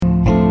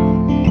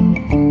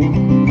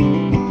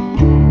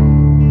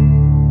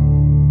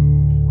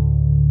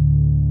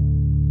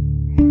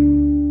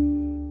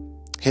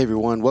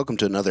everyone. Welcome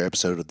to another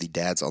episode of the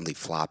Dads on the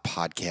Fly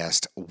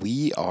podcast.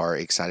 We are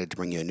excited to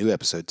bring you a new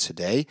episode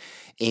today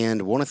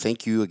and want to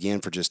thank you again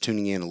for just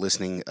tuning in and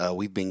listening.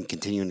 We've been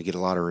continuing to get a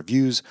lot of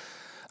reviews,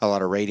 a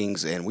lot of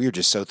ratings, and we are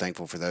just so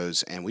thankful for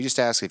those. And we just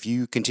ask, if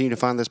you continue to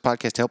find this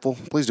podcast helpful,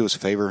 please do us a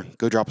favor.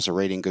 Go drop us a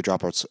rating. Go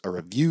drop us a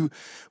review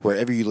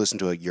wherever you listen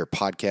to your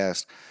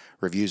podcast.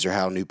 Reviews are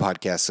how new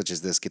podcasts such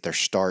as this get their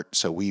start,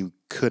 so we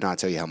could not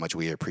tell you how much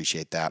we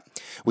appreciate that.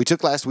 We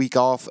took last week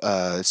off.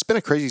 It's been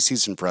a crazy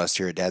season for us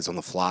here at Dads on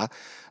the Fly.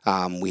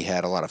 We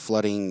had a lot of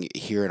flooding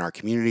here in our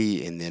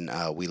community, and then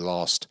we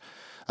lost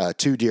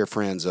two dear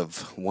friends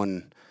of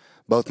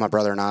both my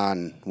brother and I,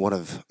 and one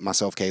of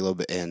myself,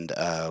 Caleb, and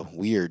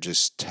we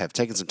have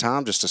taken some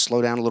time just to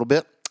slow down a little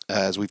bit,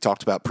 as we've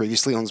talked about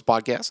previously on this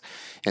podcast.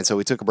 And so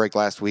we took a break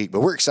last week, but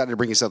we're excited to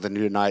bring you something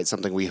new tonight,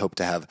 something we hope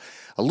to have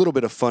a little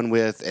bit of fun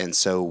with. And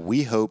so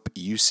we hope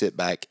you sit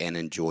back and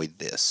enjoy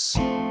this.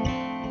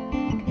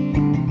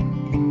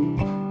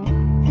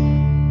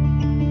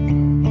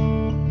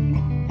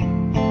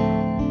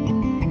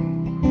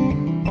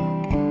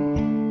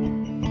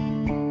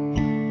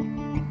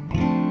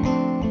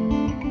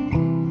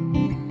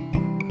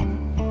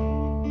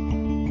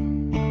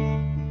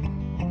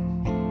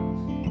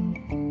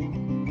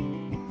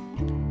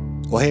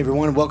 Well, hey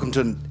everyone, welcome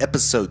to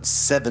episode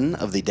 7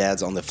 of the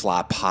Dads on the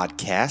Fly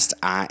podcast.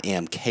 I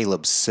am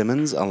Caleb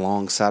Simmons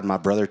alongside my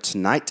brother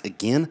tonight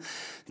again,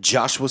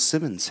 Joshua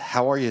Simmons.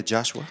 How are you,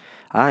 Joshua?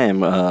 I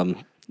am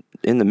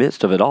in the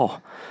midst of it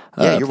all.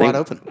 Yeah, you're wide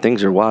open.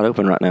 Things are wide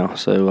open right now.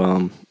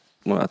 So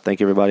I thank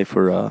everybody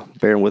for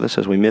bearing with us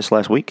as we missed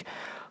last week.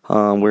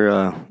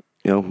 We're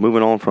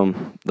moving on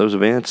from those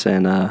events,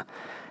 and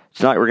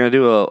tonight we're going to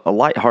do a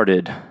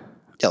lighthearted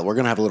we're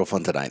going to have a little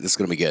fun tonight. This is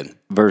going to be good.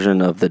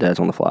 Version of the Dads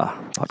on the Fly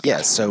podcast.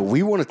 Yeah, so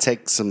we want to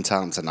take some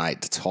time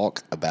tonight to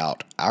talk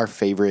about our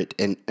favorite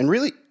and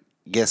really,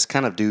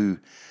 kind of do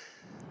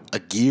a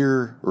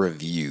gear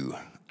review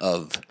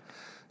of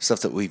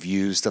stuff that we've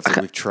used, stuff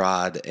that we've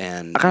tried,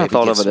 and I kind of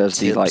thought of it as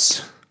tips.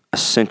 the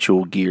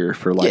essential gear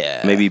for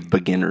maybe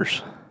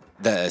beginners.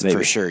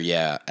 For sure,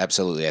 yeah,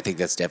 absolutely. I think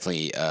that's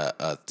definitely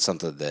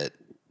something that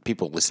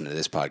people listening to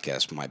this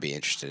podcast might be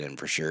interested in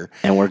for sure.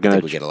 And we're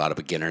going to get a lot of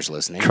beginners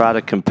listening. Try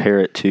to compare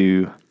it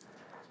to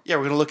we're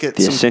going to look at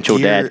the essential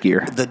dad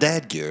gear. The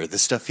dad gear, the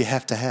stuff you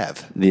have to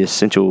have. The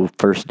essential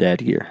first dad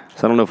gear.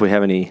 So I don't know if we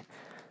have any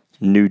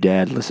new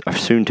or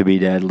soon-to-be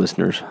dad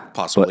listeners.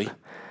 Possibly. But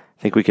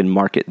I think we can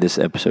market this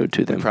episode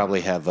to them. We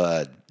probably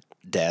have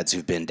dads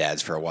who've been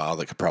dads for a while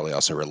that could probably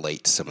also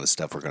relate to some of the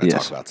stuff we're going to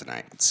talk about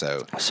tonight.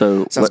 So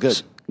sounds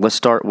good. Let's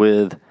start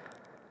with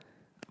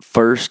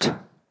first.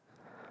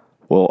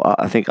 Well,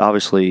 I think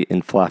obviously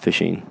in fly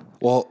fishing.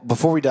 Well,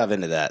 before we dive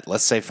into that,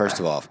 let's say first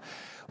of all,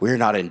 we're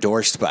not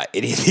endorsed by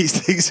any of these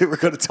things that we're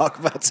going to talk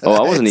about tonight.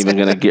 Oh, I wasn't even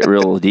going to get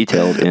real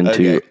detailed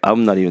into. Okay.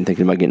 I'm not even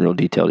thinking about getting real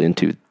detailed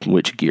into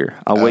which gear.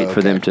 I'll wait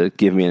for them to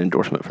give me an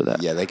endorsement for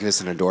that. Yeah, they give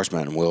us an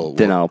endorsement, and we'll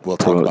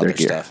talk about their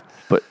gear stuff.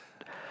 But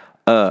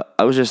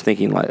I was just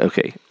thinking,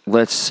 okay,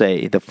 let's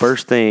say the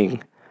first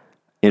thing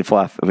in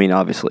fly. I mean,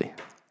 obviously,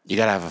 you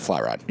got to have a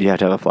fly rod. You have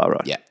to have a fly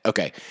rod. Yeah.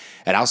 Okay,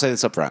 and I'll say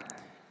this up front.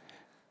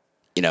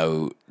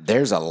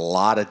 There's a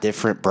lot of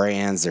different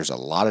brands. There's a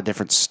lot of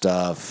different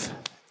stuff.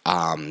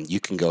 You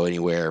can go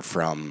anywhere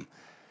from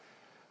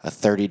a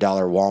 $30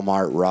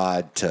 Walmart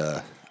rod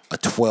to a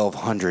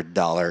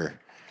 $1,200,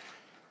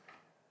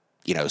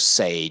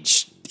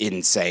 Sage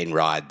insane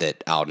rod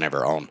that I'll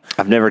never own.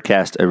 I've never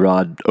cast a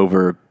rod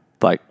over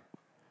like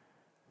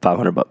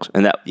 $500,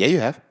 and that. Yeah, you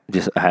have.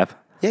 I have.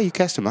 Yeah, you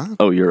cast a mine.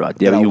 Oh, you're right.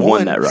 Yeah, you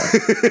won that rod.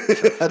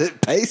 I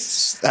didn't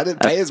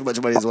pay as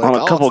much money as what it cost.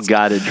 On a couple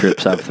guided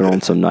trips, I've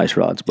thrown some nice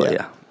rods, but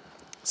yeah.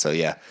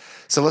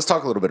 So let's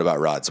talk a little bit about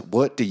rods.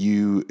 What do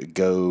you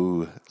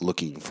go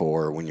looking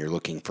for when you're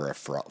looking for a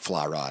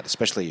fly rod,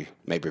 especially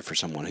maybe for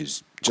someone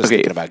who's just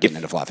thinking about getting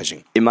into fly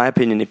fishing? In my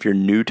opinion, if you're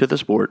new to the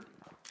sport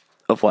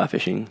of fly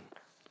fishing,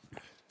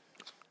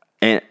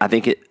 and I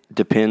think it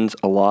depends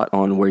a lot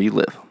on where you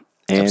live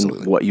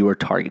and what you are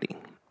targeting.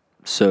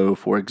 So,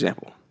 for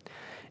example,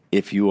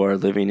 if you are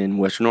living in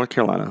Western North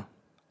Carolina,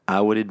 I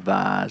would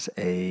advise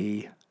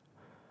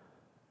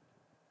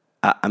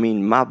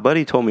my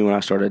buddy told me when I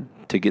started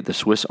to get the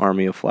Swiss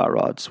Army Fly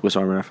Rods, which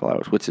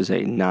is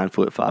a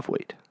 9-foot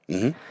 5-weight.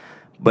 Mm-hmm.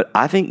 But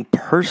I think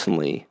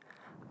personally,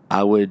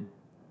 I would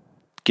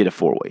get a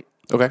 4-weight.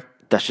 Okay.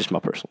 That's just my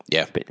personal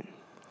opinion.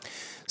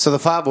 So the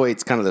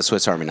 5-weight's kind of the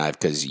Swiss Army knife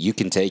because you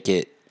can take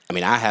it. I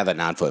mean, I have a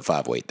 9-foot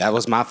 5-weight. That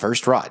was my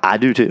first rod. I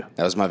do too.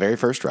 That was my very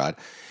first rod.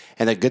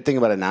 And the good thing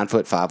about a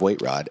 9-foot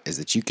 5-weight rod is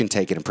that you can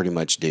take it and pretty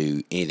much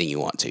do anything you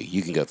want to.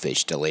 You can go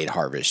fish delayed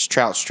harvest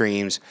trout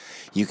streams.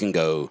 You can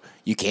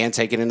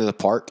take it into the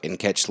park and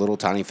catch little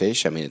tiny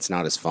fish. I mean, it's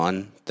not as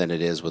fun than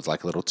it is with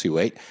like a little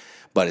 2-weight,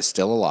 but it's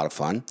still a lot of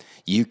fun.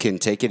 You can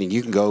take it and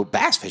you can go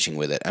bass fishing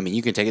with it. I mean,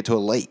 you can take it to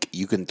a lake.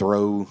 You can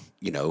throw,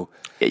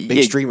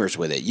 big streamers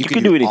with it. You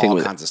can do anything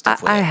with kinds of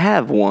stuff with it. I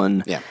have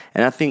one. Yeah.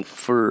 And I think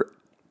for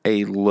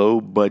a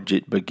low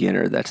budget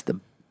beginner, that's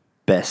the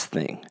best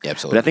thing.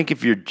 Absolutely. But I think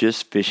if you're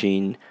just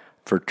fishing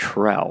for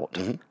trout,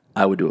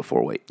 I would do a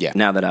 4-weight. Yeah.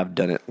 Now that I've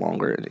done it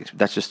longer,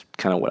 that's just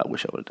kind of what I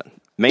wish I would have done.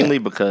 Mainly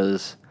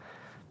because,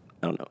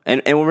 I don't know.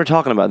 And when we're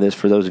talking about this,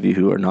 for those of you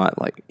who are not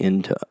like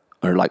into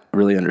or like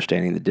really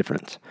understanding the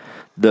difference,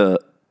 the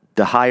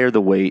higher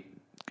the weight,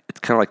 it's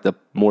kind of like the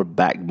more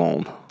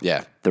backbone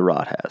the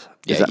rod has.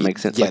 Does that make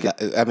sense? Yeah,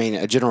 I mean,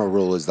 a general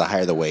rule is the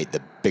higher the weight,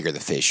 the bigger the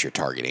fish you're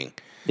targeting.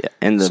 Yeah,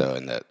 and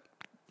the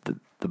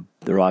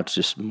rod's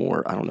just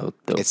more. I don't know.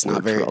 It's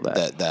not very.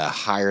 The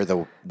higher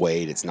the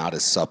weight, it's not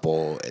as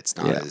supple. It's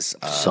not as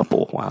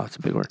supple. Wow, it's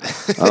a big word.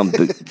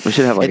 We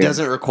should have like. It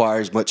doesn't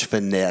require as much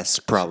finesse,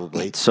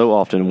 probably. So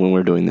often when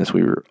we're doing this,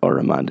 we are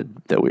reminded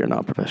that we are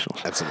not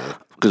professionals. Absolutely,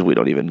 because we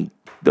don't even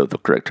know the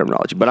correct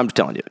terminology. But I'm just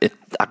telling you,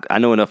 I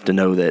know enough to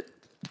know that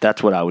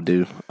that's what I would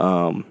do.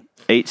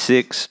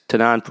 8.6 to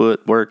 9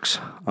 foot works.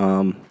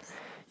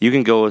 You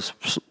can go as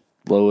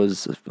low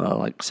as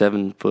like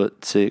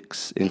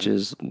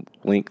 7'6"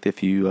 length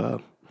if you are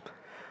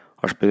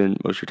spending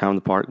most of your time in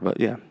the park. But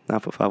yeah, 9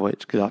 foot 5 weight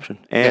is a good option.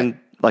 And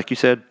like you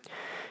said,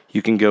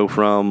 you can go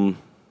from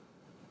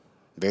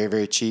very,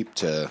 very cheap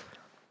to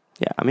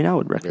I mean, I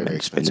would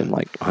recommend spending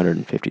like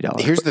 $150.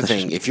 Here's the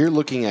thing: if you're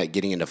looking at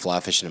getting into fly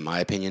fishing, in my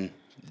opinion,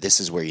 this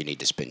is where you need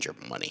to spend your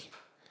money.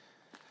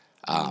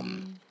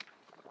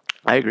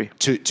 I agree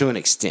to an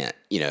extent.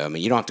 I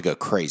mean, you don't have to go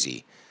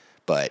crazy,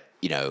 but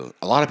a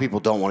lot of people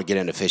don't want to get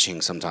into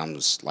fishing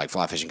sometimes, like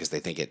fly fishing, because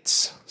they think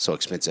it's so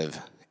expensive.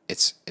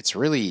 It's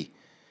really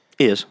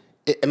is.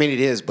 I mean, it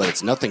is, but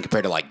it's nothing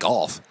compared to like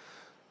golf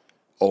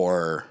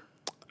or.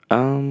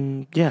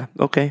 Yeah.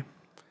 Okay.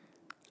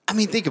 I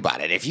mean, think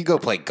about it. If you go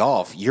play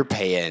golf, you're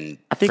paying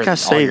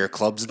all your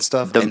clubs and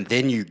stuff, and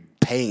then you're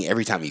paying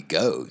every time you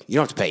go. You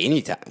don't have to pay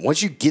any time.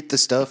 Once you get the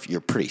stuff,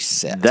 you're pretty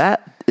set.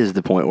 That is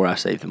the point where I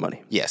save the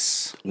money.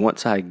 Yes.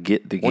 Once I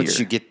get the gear. Once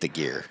you get the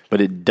gear. But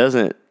it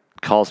doesn't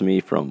cost me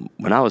from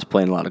when I was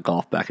playing a lot of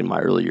golf back in my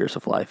early years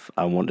of life.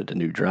 I wanted a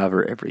new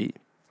driver every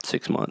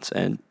 6 months,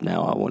 and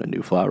now I want a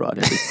new fly rod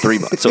every 3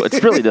 months. So it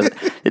really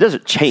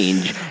doesn't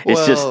change.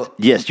 It's just,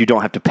 yes, you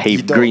don't have to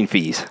pay green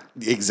fees.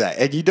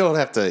 Exactly. And you don't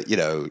have to,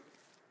 the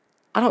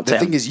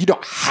thing is, you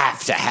don't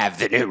have to have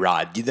the new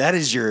rod. That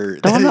is your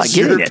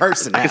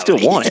personality. I can still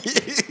want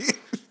it.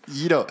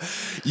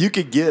 You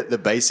can get the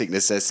basic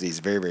necessities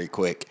very, very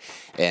quick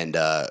and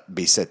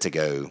be set to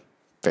go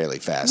fairly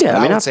fast. Yeah,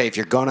 but I would say if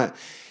you've got,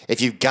 I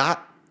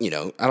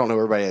don't know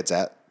where everybody that's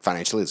at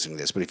financially listening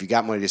to this, but if you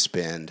got money to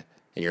spend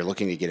and you're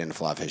looking to get into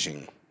fly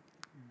fishing,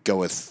 go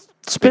with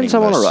spend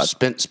some on a rod.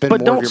 Spend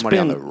more of your money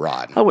on the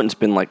rod. I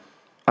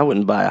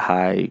wouldn't buy a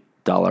high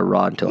dollar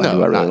rod until I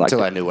knew I really liked it.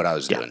 Until I knew what I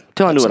was doing.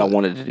 Until I knew what I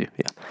wanted to do.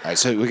 Yeah. All right,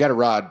 so we got a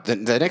rod. The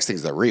next thing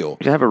is the reel.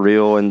 You have a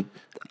reel, and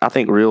I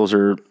think reels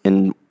are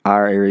in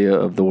our area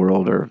of the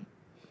world are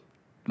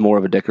more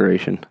of a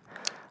decoration.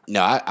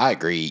 No, I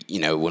agree.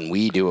 When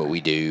we do what we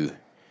do,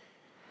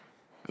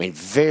 I mean,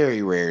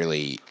 very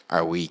rarely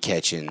are we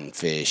catching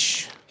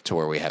fish to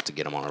where we have to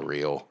get them on a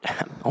reel.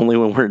 Only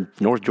when we're in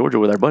North Georgia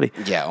with our buddy.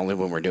 Yeah, only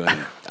when we're doing.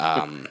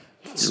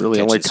 It's really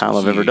the only time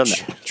I've ever done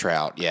that.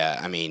 Trout. Yeah,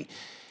 I mean,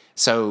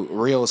 so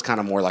reel is kind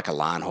of more like a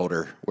line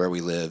holder where we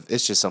live.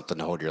 It's just something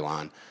to hold your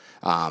line.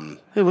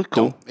 It looks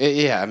cool.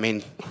 I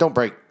mean, don't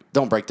break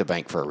the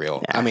bank for a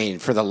reel. Yeah. I mean,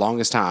 for the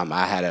longest time,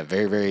 I had a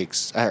very, very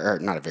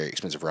not a very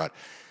expensive rod,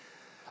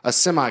 a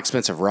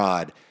semi-expensive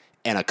rod,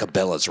 and a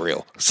Cabela's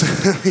reel.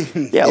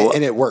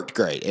 And it worked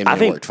great. I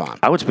think it worked fine.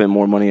 I spent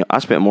more money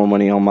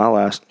on my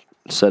last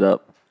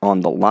setup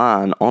on the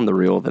line on the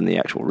reel than the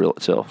actual reel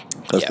itself,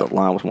 because the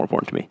line was more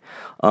important to me.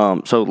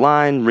 So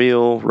line,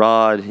 reel,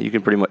 rod, you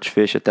can pretty much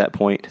fish at that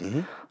point.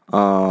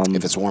 Mm-hmm.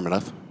 If it's warm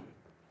enough.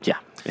 Yeah,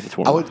 if it's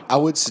warm enough. I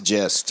would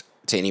suggest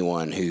to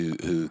anyone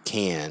who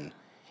can,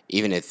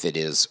 even if it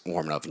is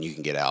warm enough and you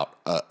can get out,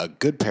 a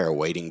good pair of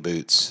wading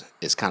boots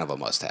is kind of a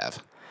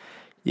must-have.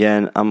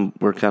 Yeah, and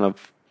we're kind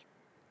of,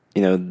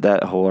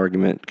 that whole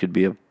argument could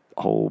be a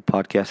whole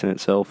podcast in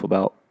itself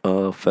about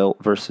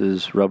felt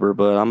versus rubber,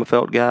 but I'm a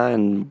felt guy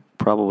and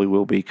probably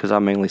will be because I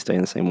mainly stay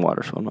in the same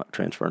water, so I'm not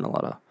transferring a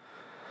lot of.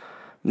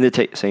 They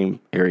take the same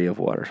area of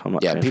water, so I'm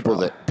not. Yeah, people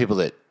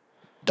that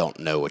don't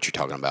know what you're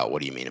talking about.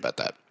 What do you mean about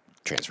that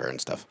transfer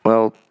and stuff?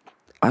 Well,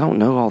 I don't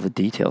know all the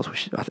details.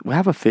 We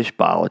have a fish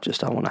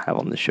biologist I want to have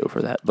on the show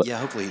for that. But yeah,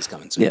 hopefully he's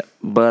coming soon. Yeah,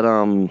 but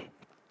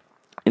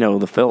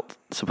the felt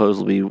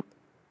supposedly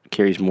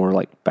carries more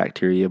like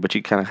bacteria, but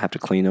you kind of have to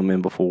clean them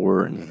in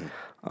before. And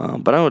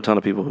but I know a ton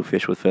of people who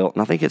fish with felt,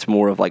 and I think it's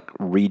more of like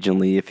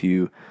regionally if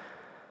you're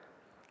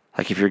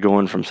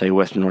going from say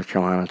Western North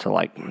Carolina to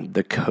like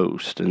the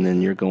coast, and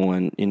then you're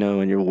going,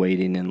 and you're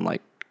waiting in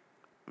like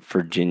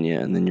Virginia,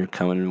 and then you're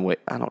coming and wait.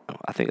 I don't know.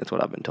 I think that's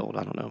what I've been told.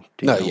 I don't know.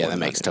 That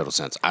makes total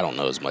sense. I don't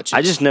know as much.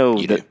 I just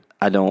know that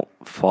I don't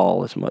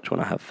fall as much when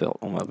I have felt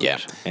on my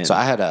boots. Yeah. So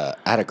I had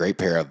a great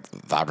pair of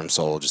Vibram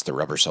Sole, just the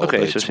rubber sole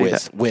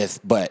boots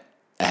but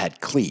I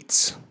had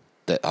cleats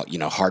that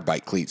hard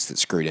bite cleats that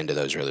screwed into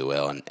those really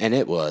well, and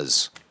it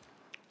was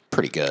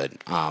pretty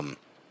good.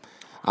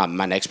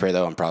 My next pair,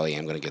 though, I'm probably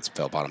am going to get some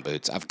felt bottom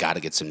boots. I've got to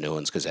get some new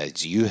ones because,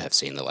 as you have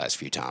seen the last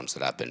few times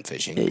that I've been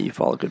fishing, Yeah, you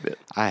fall a good bit.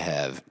 I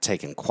have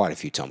taken quite a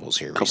few tumbles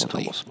here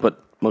recently. Tumbles,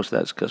 but most of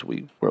that's because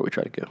where we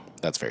try to go.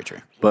 That's very true.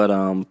 But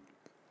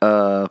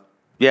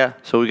yeah.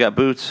 So we got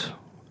boots.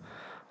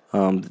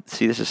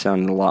 See, this is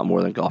sounding a lot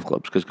more than golf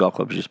clubs because golf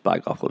clubs just buy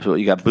golf clubs. So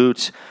you got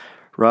boots,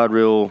 rod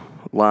reel,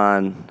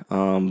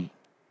 line,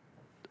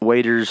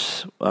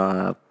 waders.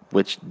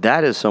 Which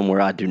that is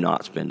somewhere I do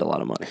not spend a lot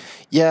of money.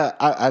 Yeah,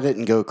 I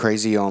didn't go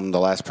crazy on the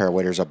last pair of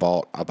waders I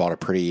bought. I bought a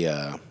pretty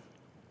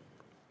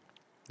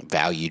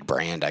valued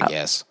brand, I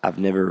guess. I've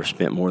never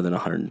spent more than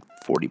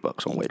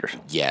 $140 on waders.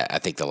 Yeah, I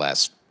think the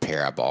last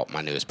pair I bought,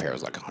 my newest pair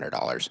was like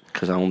 $100.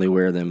 Because I only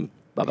wear them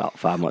about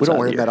 5 months. We don't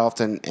wear them that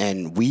often,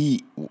 and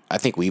I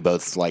think we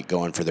both like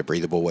going for the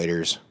breathable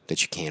waders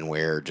that you can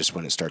wear just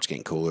when it starts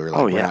getting cooler.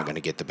 Like we're not going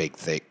to get the big,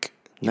 thick,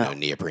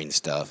 neoprene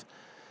stuff.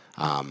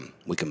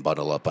 We can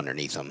bundle up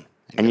underneath them.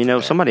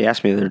 And somebody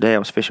asked me the other day, I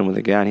was fishing with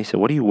a guy, and he said,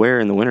 "What do you wear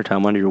in the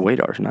wintertime under your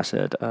waders?" And I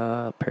said,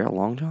 "A pair of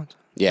long johns."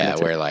 Yeah,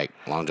 I wear like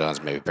long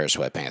johns, maybe a pair of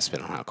sweatpants,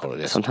 depending on how cold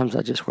it is. Sometimes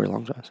I just wear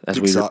long johns.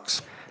 Thick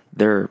socks.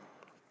 They're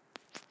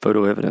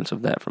photo evidence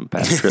of that from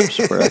past trips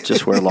where I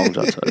just wear long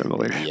johns under my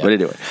waders. Yep. But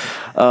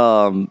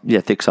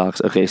anyway, thick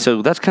socks. Okay,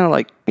 so that's kind of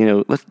like,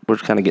 we're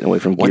kind of getting away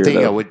from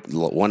gear.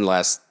 One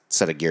last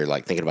set of gear,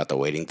 like thinking about the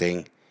wading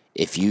thing.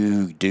 If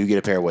you do get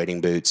a pair of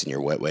wading boots and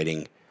you're wet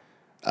wading,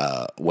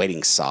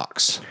 wading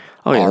socks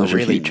are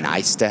really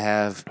nice to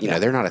have.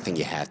 They're not a thing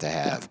you have to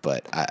have,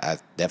 but I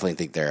definitely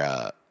think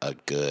they're a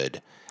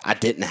good. I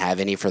didn't have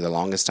any for the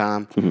longest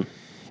time,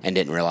 and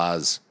didn't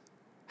realize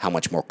how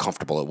much more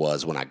comfortable it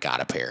was when I got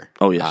a pair.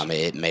 Oh, yes.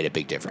 It made a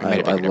big difference.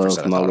 I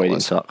love my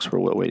wading socks for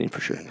wet wading for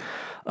sure.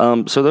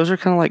 So those are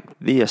kind of like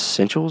the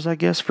essentials, I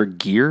guess, for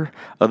gear,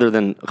 other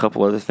than a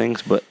couple other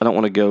things, but I don't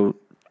want to go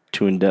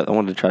too in depth. I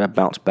wanted to try to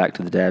bounce back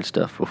to the dad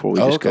stuff before we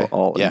go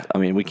all in. I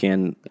mean, we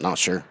can. Not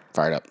sure.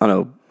 Fire it up. I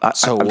know.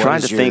 I'm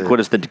trying to think what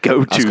is the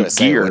go-to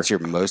gear. What's your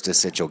most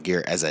essential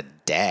gear as a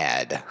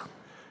dad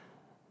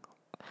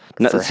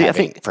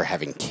for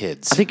having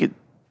kids? I think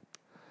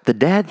the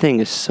dad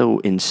thing is so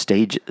in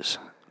stages.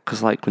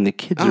 Because, like, when the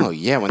kids are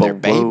when they're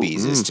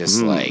babies, it's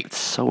just like... It's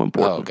so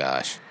important. Oh,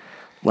 gosh.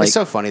 It's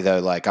so funny, though.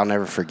 Like, I'll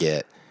never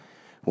forget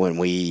when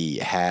we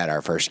had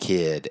our first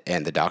kid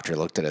and the doctor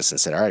looked at us and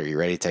said, "All right, are you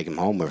ready to take him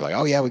home?" We were like,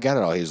 "Oh, yeah, we got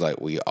it all." He was like,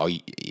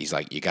 he's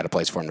like, "You got a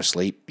place for him to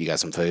sleep? You got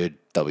some food?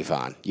 They'll be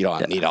fine. You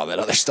don't need all that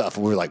other stuff."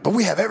 And we were like, "But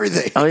we have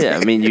everything." Oh, yeah.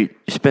 I mean, you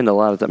spend a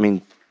lot of... I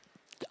mean,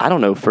 I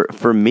don't know.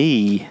 For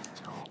me...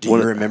 Do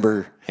you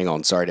remember... Hang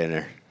on. Sorry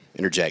to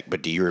interject,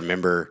 but do you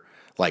remember...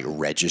 like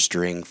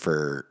registering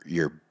for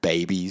your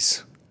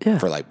babies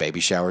for like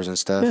baby showers and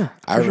stuff? Yeah,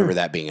 I remember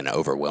that being an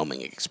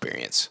overwhelming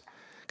experience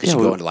because you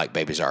go into like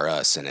Babies R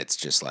Us and it's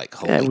just like,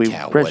 holy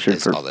cow, what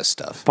is all this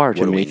stuff? Far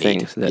too many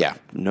things that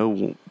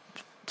no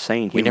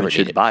sane human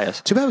should buy us.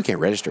 Too bad we can't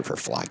register for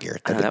fly gear.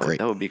 That'd be great.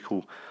 That would be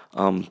cool.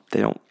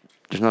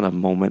 There's not a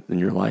moment in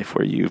your life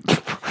where you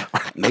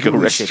maybe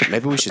we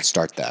should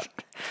start that.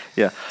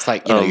 Yeah. It's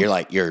like, you're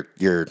like your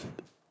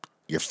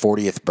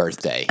 40th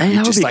birthday. Hey,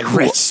 you just like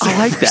cool. I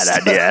like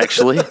that idea,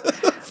 actually.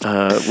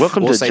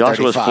 Welcome to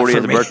Joshua's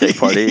 40th birthday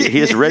party. He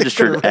is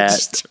registered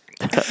at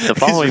the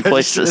following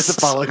places. The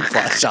following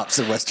fly shops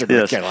in Western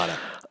North Carolina.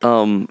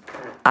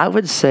 I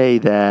would say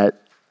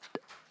that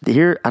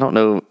here, I don't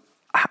know,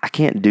 I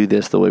can't do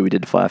this the way we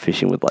did fly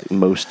fishing with like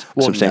most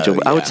substantial.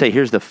 I would say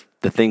here's the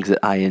things that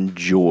I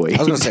enjoy. I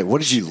was going to say, what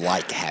did you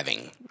like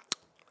having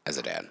as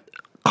a dad?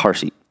 Car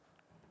seat.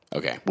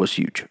 Okay. Was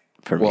huge.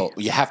 For me. Well,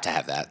 you have to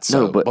have that.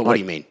 So, but what do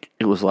you mean?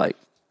 It was like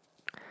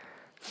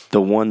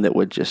the one that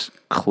would just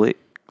click.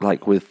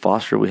 Like with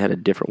Foster, we had a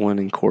different one,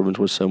 and Corbin's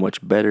was so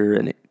much better,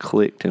 and it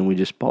clicked, and we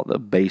just bought the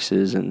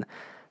bases, and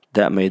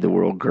that made the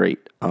world great.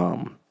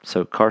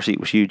 So car seat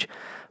was huge.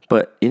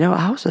 But,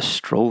 I was a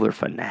stroller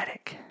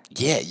fanatic.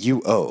 Yeah,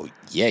 you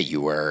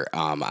were.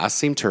 I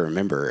seem to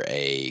remember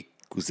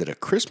was it a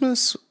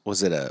Christmas?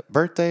 Was it a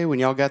birthday when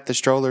y'all got the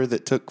stroller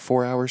that took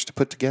 4 hours to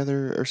put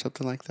together or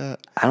something like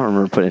that? I don't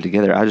remember putting it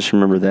together. I just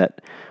remember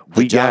that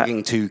we got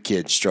the jogging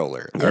 2-kid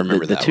stroller. I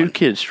remember that the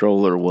 2-kid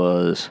stroller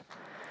was.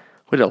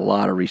 We did a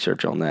lot of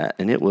research on that,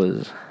 and it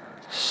was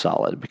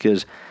solid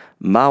because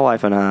my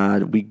wife and I,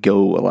 we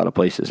go a lot of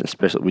places,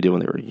 especially we did when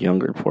they were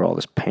younger before all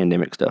this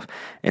pandemic stuff.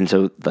 And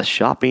so the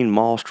shopping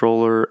mall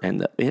stroller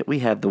and we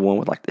had the one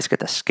with like it's got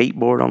the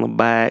skateboard on the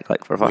back,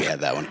 like for we had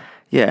that one.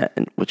 Yeah,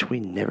 and which we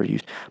never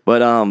used.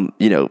 But,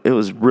 it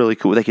was really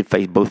cool. They could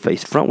both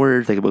face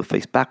frontwards. They could both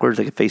face backwards.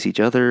 They could face each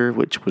other,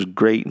 which was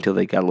great until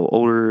they got a little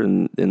older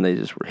and then they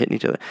just were hitting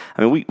each other.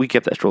 I mean, we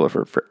kept that stroller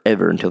for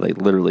forever until they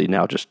literally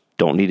now just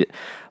don't need it.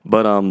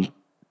 But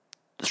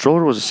the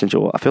stroller was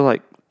essential. I feel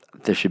like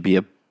there should be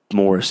a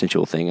more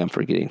essential thing I'm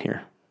forgetting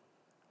here.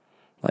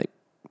 Like,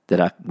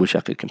 that I wish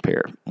I could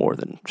compare more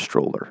than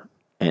stroller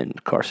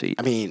and car seat.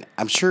 I mean,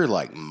 I'm sure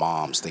like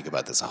moms think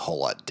about this a whole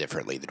lot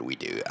differently than we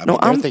do. No.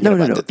 You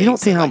don't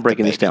think how I'm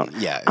breaking this down.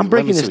 Yeah, I'm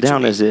breaking this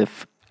down as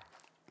if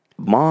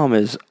mom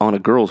is on a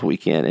girls'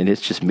 weekend and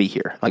it's just me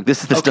here. Like,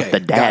 this is the stuff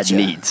that dad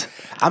needs.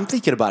 I'm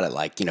thinking about it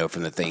like,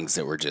 from the things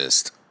that were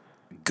just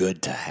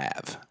good to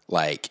have.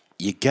 Like,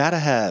 you got to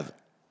have,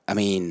 I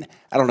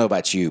don't know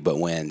about you, but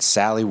when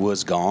Sally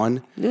was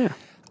gone,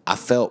 I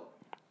felt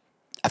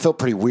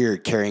pretty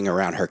weird carrying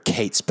around her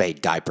Kate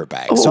Spade diaper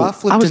bag. Oh, so I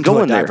flipped into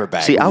a diaper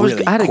bag. See, I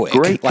had a quick,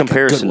 great like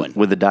comparison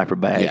with the diaper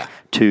bag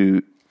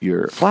to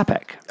your flat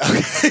pack.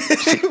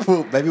 Okay.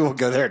 Well, maybe we'll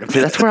go there in a minute. See,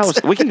 that's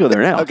where we can go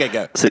there now. Okay,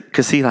 go.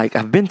 Because, like,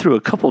 I've been through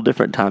a couple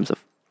different times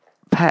of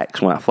packs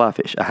when I fly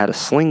fish. I had a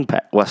sling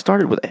pack. Well, I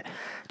started with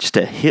just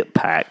a hip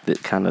pack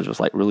that kind of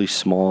was, like, really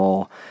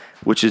small,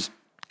 which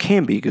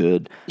can be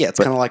good. Yeah, it's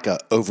kind of like a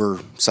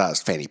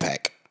oversized fanny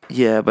pack.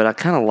 Yeah, but I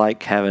kind of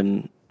like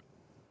having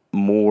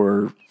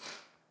more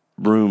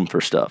room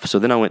for stuff. So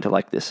then I went to,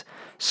 like, this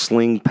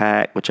sling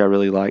pack, which I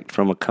really liked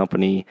from a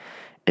company.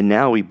 And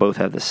now we both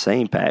have the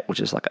same pack, which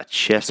is like a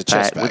chest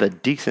pack with a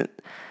decent.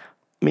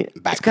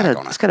 It's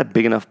got a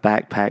big enough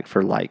backpack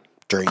for like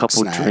a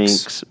couple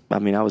drinks. I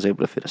was able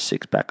to fit a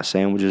 6-pack of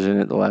sandwiches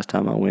in it the last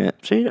time I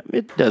went. So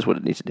it does what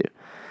it needs to do,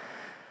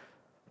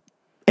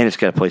 and it's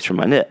got a place for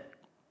my net.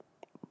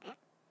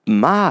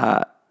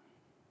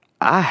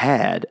 I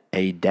had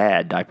a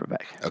dad diaper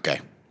bag. Okay.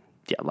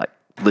 Yeah, like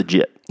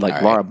legit.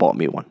 Like Laura bought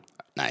me one.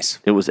 Nice.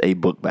 It was a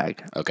book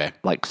bag. Okay.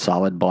 Like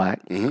solid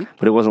black. Mm-hmm.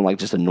 But it wasn't like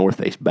just a North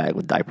Face bag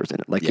with diapers in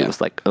it. Like it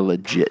was like a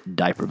legit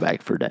diaper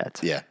bag for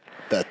dads. Yeah.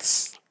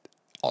 That's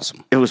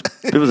awesome. It was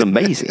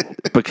amazing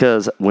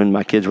because when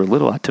my kids were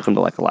little, I took them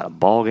to like a lot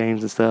of ball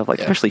games and stuff, like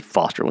especially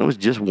Foster. When it was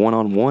just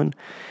one-on-one,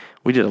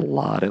 we did a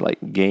lot of like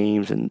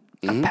games and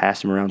I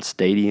passed him around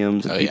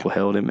stadiums and people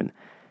held him. And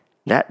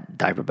that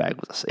diaper bag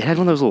it had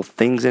one of those little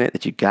things in it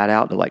that you got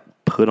out to like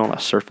put on a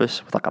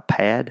surface with like a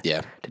pad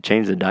to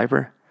change the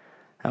diaper.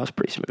 That was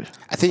pretty smooth.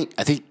 I think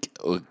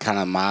kind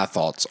of my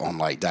thoughts on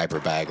like diaper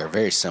bag are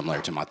very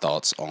similar to my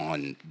thoughts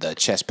on the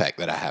chest pack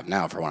that I have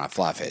now for when I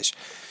fly fish.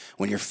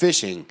 When you're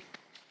fishing,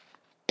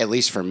 at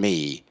least for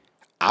me,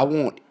 I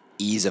want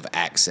ease of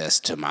access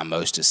to my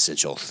most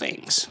essential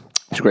things.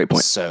 That's a great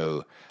point.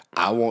 So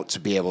I want to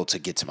be able to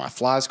get to my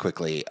flies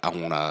quickly. I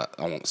want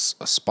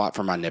a spot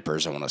for my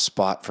nippers. I want a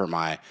spot for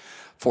my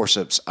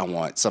forceps. I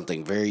want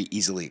something very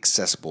easily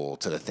accessible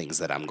to the things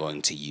that I'm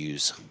going to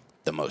use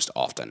the most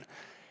often.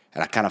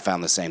 And I kind of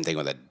found the same thing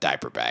with a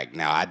diaper bag.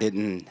 Now, I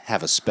didn't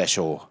have a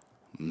special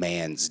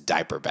man's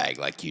diaper bag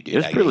like you did. It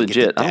was pretty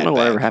legit. I don't know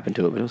whatever happened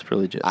to it, but it was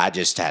pretty legit. I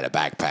just had a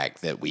backpack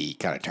that we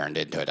kind of turned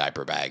into a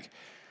diaper bag.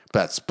 But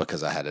that's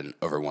because I had an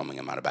overwhelming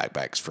amount of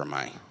backpacks from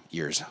my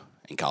years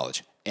in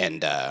college.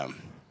 And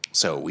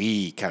so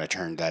we kind of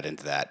turned that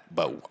into that.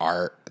 But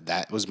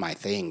that was my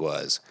thing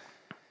was,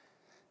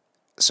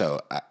 so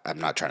I'm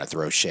not trying to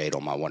throw shade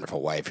on my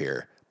wonderful wife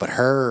here, but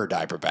her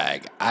diaper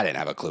bag, I didn't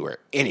have a clue where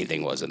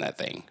anything was in that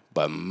thing.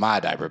 But my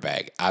diaper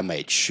bag, I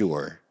made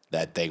sure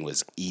that thing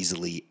was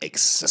easily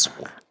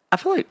accessible. I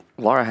feel like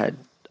Laura had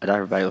a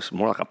diaper bag that was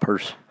more like a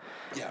purse.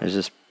 Yeah. It was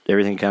just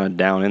everything kind of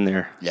down in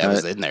there. Yeah, it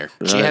was in there.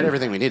 She had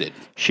everything we needed.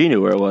 She knew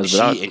where it was.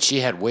 And she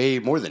had way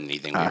more than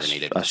anything we ever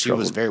needed. She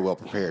was very well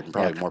prepared and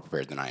probably more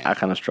prepared than I am. I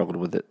kind of struggled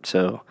with it.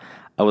 So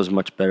I was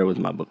much better with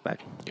my book bag.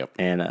 Yep.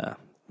 And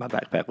my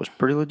backpack was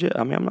pretty legit.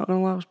 I'm not going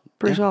to lie. It was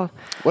pretty solid.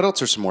 What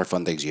else are some more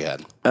fun things you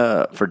had?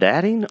 For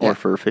dadding or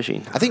for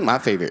fishing? I think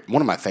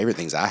one of my favorite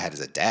things I had as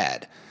a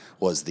dad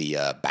was the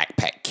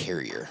backpack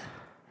carrier.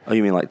 Oh,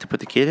 you mean like to put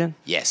the kid in?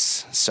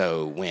 Yes.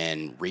 So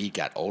when Reed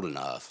got old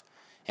enough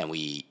and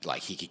he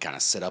could kind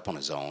of sit up on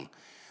his own,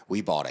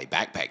 we bought a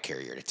backpack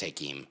carrier to take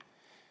him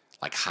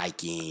like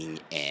hiking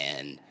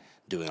and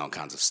doing all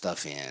kinds of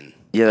stuff in.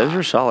 Yeah, those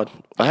are solid.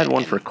 I had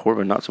one for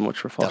Corbin, not so much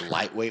for Foster. The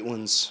lightweight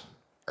ones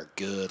are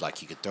good.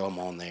 Like you could throw them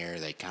on there.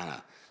 They kind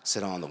of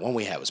sit on. The one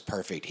we had was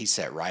perfect. He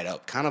sat right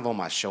up, kind of on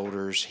my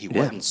shoulders. He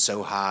wasn't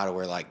so high to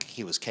where like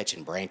he was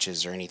catching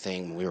branches or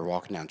anything when we were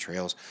walking down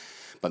trails.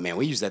 But man,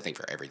 we used that thing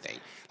for everything.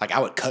 Like I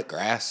would cut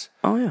grass.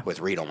 With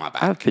Reed on my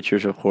back. I have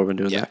pictures of Corbin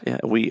doing that. Yeah,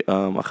 we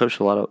I coached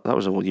a lot of. That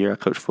was a year I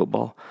coached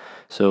football.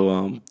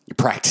 So you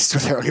practiced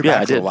with her on your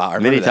back for a while.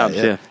 Many times.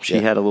 Yeah, she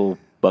had a little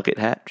bucket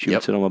hat she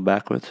would sit on my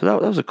back with. So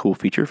that was a cool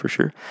feature for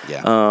sure.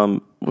 Yeah.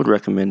 Would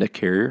recommend a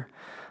carrier.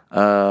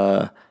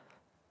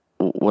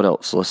 What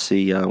else? Let's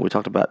see. We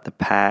talked about the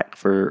pack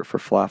for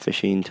fly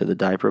fishing to the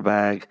diaper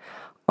bag.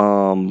 I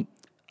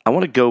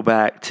want to go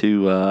back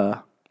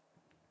to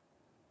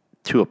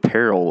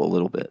apparel a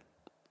little bit.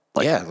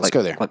 Let's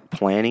go there. Like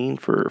planning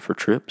for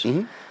trips.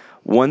 Mm-hmm.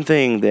 One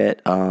thing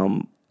that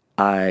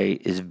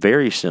is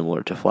very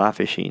similar to fly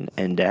fishing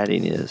and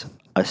dadding is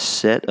a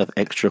set of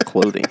extra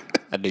clothing.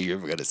 I knew you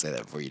were going to say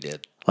that before you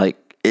did.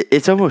 Like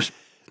it's almost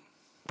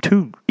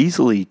too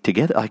easily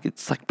together. Like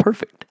it's like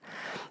perfect.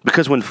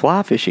 Because when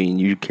fly fishing,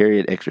 you carry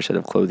an extra set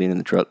of clothing in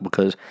the truck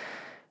because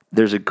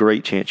there's a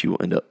great chance you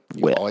will end up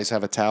wet. You always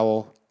have a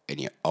towel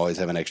and you always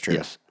have an extra.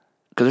 Yes.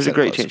 Because there's a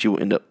great chance you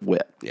will end up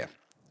wet. Yeah.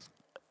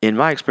 In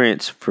my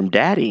experience from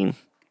dadding,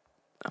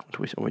 what do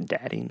we say?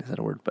 Dadding, is that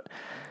a word?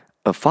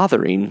 But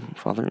fathering,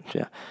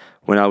 yeah.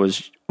 when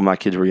my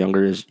kids were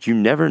younger is you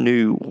never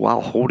knew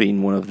while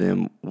holding one of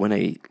them when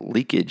a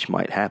leakage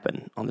might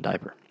happen on the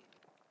diaper.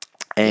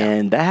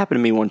 And that happened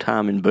to me one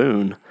time in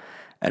Boone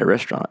at a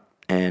restaurant,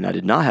 and I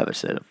did not have a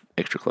set of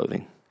extra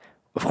clothing.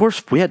 Of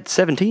course, we had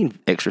 17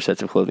 extra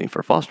sets of clothing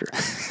for Foster.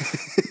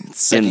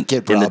 Second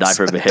kid in the props.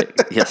 diaper bag.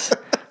 Yes.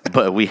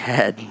 But we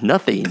had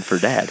nothing for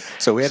Dad.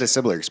 So we had a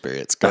similar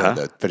experience. Go ahead,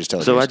 though. Finish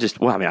telling So yours.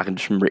 I can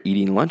just remember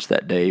eating lunch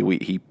that day.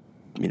 He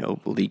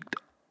leaked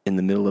in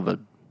the middle of a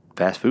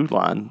fast food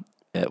line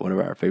at one of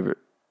our favorite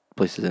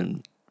places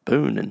in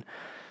Boone. And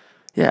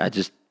I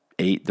just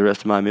ate the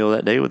rest of my meal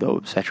that day with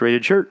a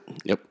saturated shirt.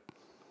 Yep.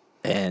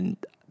 And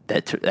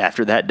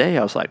after that day,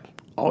 I was like,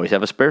 always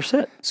have a spare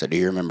set. So do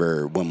you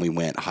remember when we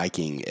went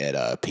hiking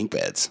at Pink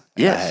Beds?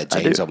 Yes, I had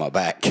James I do. on my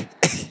back.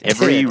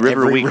 Every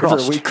river we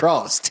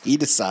crossed, he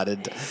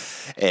decided,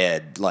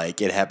 and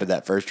like it happened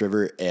that first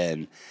river,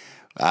 and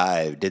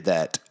I did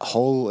that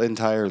whole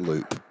entire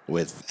loop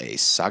with a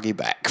soggy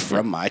back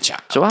from my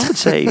child. So I would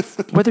say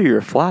whether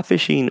you're fly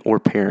fishing or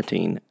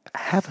parenting,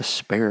 have a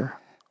spare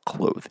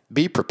clothing.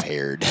 Be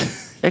prepared.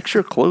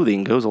 Extra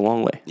clothing goes a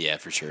long way. Yeah,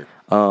 for sure.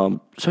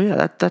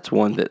 That's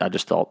one that I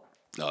just thought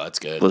that's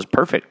good. was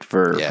perfect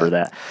for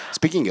that.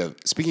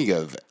 Speaking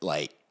of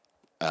like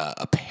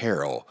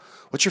apparel,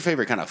 what's your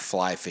favorite kind of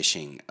fly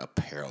fishing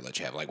apparel that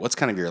you have? Like, what's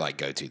kind of your like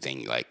go to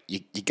thing? Like,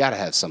 you got to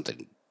have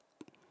something.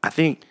 I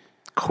think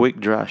quick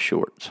dry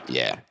shorts.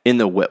 Yeah, in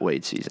the wet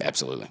wade season.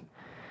 Absolutely.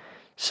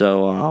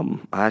 So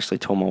I actually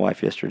told my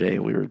wife yesterday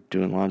we were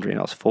doing laundry and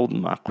I was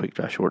folding my quick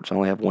dry shorts. I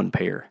only have one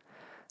pair.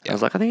 I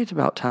was like, I think it's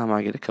about time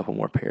I get a couple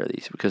more pair of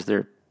these because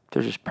they're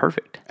just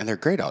perfect. And they're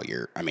great all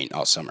year. I mean,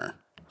 all summer.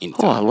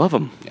 Oh, I love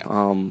them.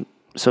 Yeah.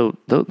 So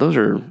those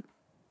are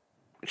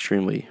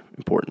extremely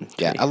important.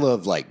 Yeah, I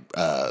love like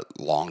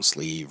long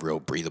sleeve, real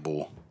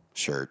breathable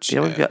shirts. Yeah,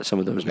 we've got some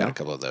of those. We've got a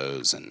couple of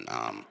those, and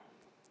I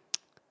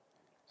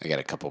got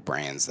a couple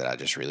brands that I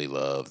just really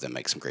love that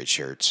make some great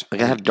shirts.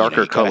 Like I have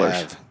darker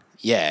colors.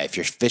 If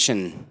you're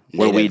fishing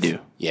what we do.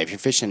 Yeah, if you're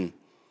fishing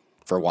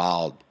for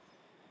wild,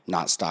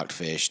 not stocked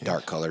fish,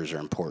 dark colors are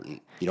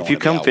important. If you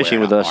come fishing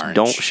with us,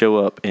 don't show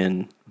up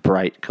in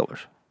bright colors,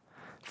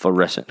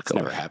 fluorescent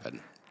colors. Never happened.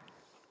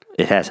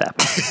 It has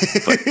happened,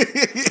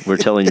 but we're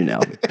telling you now,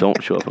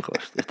 don't show up in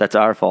colors. That's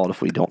our fault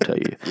if we don't tell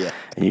you. Yeah.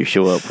 And you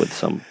show up with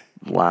some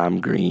lime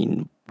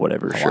green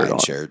whatever Hawaiian shirt on.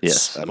 Shirts.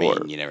 Yes. I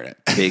mean, you never know.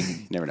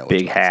 Big, never know.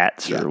 Big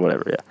hats or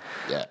whatever.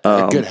 Yeah.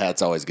 Yeah. A good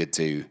hat's always good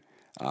too.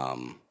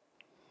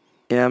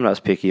 Yeah, I'm not as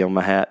picky on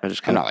my hat. I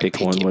just kind of pick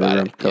one, whatever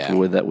I'm comfortable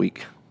with that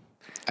week.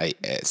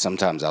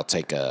 Sometimes I'll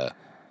take a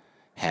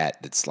hat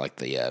that's like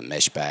the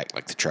mesh back,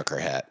 like the trucker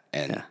hat,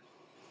 and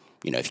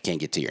if you can't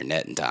get to your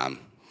net in time,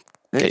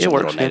 catch a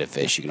little net of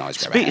fish, you can always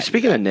grab a hat.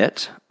 Speaking of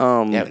nets, we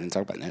didn't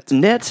talk about nets.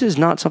 Nets is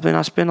not something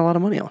I spend a lot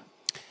of money on.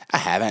 I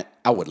haven't.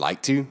 I would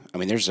like to. I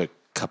mean, there's a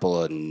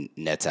couple of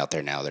nets out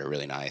there now that are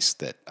really nice.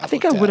 That I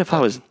think I would if I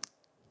was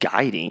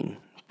guiding,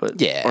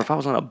 but or if I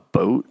was on a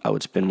boat, I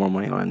would spend more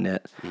money on a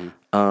net.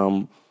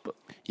 Mm-hmm.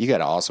 You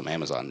got an awesome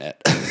Amazon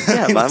net.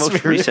 Yeah, my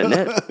most recent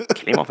net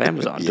came off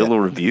Amazon. Did a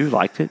little review,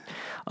 liked it.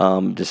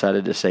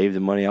 Decided to save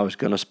the money I was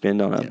going to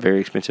spend on a very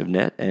expensive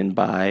net and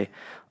buy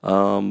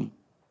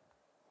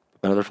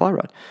another fly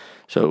rod.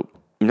 So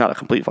not a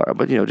complete fly rod,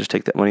 but just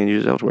take that money and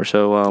use it elsewhere.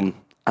 So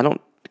I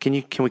don't. Can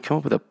we come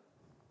up with a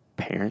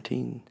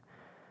parenting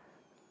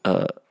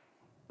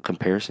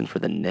comparison for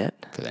the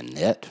net? For the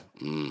net.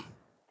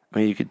 I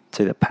mean, you could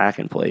say the pack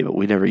and play, but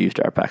we never used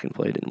our pack and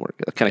play. It didn't work.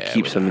 It kind of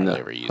keeps them in the.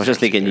 I was just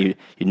thinking you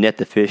net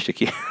the fish to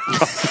keep.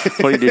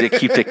 What do you do to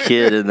keep the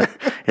kid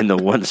in the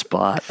one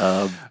spot?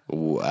 I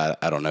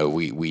don't know.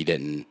 We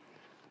didn't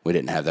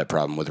have that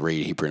problem with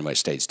Reed. He pretty much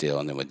stayed still,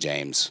 and then with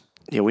James,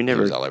 we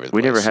never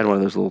had one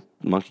of those little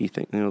monkey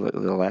things. The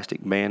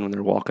elastic band when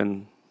they're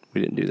walking.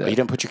 We didn't do that. You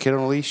didn't put your kid on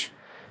a leash?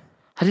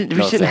 We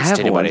just didn't have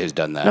anybody one. who's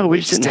done that. No,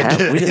 we didn't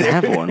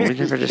have one. We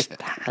never just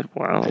had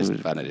one.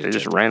 They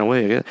just ran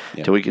away, I guess,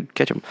 until we could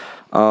catch them.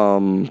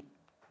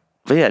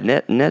 But yeah,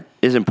 net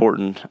is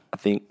important. I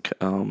think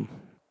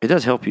it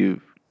does help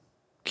you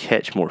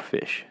catch more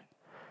fish.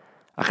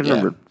 I can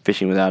remember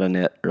fishing without a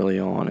net early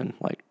on, and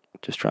like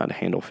just trying to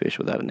handle fish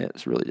without a net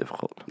is really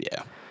difficult.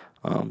 Yeah.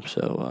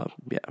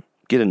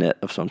 Get a net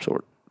of some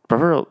sort. I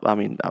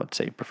would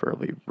say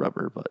preferably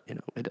rubber, but it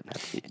doesn't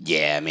have to be.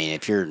 Yeah, I mean,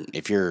 if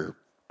you're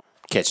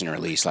catch and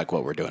release like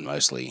what we're doing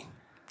mostly,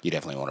 you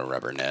definitely want a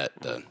rubber net.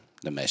 The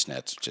mesh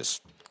nets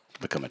just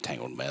become a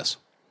tangled mess.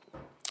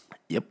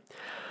 Yep.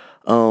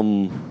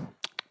 What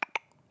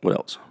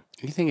else?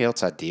 Anything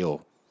else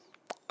ideal?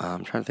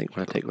 I'm trying to think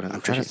what I take.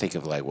 I'm trying to think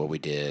of like what we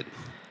did.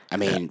 I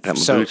mean,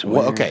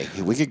 okay,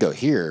 we could go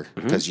here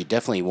because you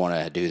definitely want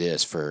to do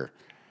this for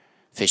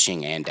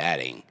fishing and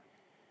dadding.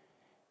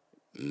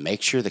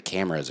 Make sure the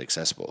camera is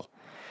accessible.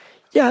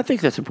 Yeah, I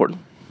think that's important.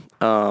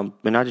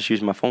 And I just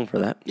use my phone for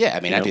that. Yeah,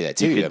 I mean, I do that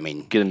too. I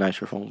mean, get a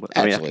nicer phone, but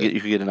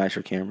you could get a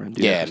nicer camera. And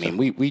do I mean,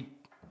 we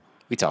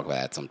talk about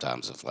that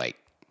sometimes of like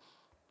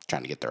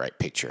trying to get the right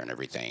picture and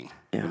everything.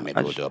 Yeah,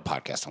 maybe we'll do a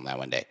podcast on that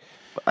one day.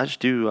 I just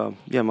do.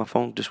 My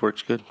phone just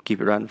works good.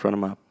 Keep it right in front of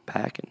my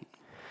pack, and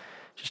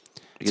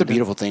It's a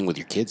beautiful thing with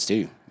your kids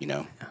too. You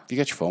know, if you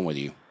got your phone with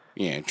you,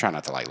 try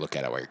not to like look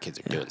at it while your kids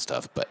are doing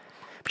stuff. But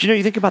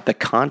you think about the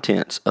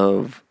contents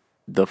of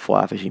the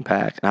fly fishing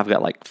pack, and I've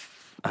got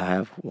I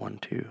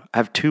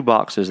have 2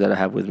 boxes that I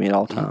have with me at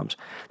all times.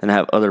 Then I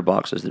have other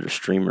boxes that are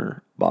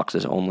streamer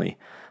boxes only.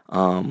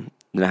 Then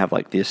I have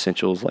like the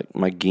essentials, like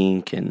my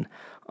gink and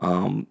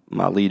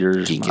my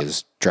leaders. Gink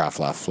is dry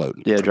fly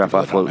floating. Yeah, dry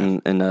fly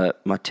floating, and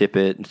my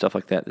tippet and stuff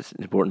like that. That's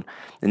important.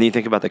 And then you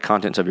think about the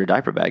contents of your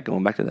diaper bag.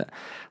 Going back to that,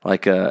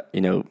 like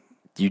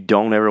you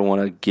don't ever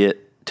want to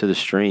get to the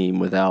stream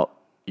without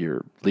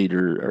your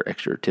leader or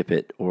extra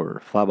tippet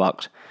or fly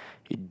box.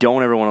 You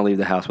don't ever want to leave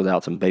the house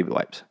without some baby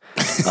wipes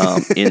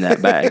in that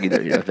bag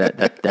either.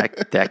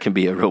 That can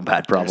be a real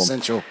bad problem.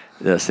 Essential.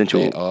 The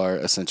essential. They are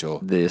essential.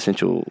 The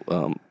essential,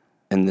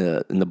 and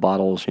the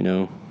bottles.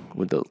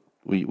 With the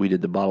we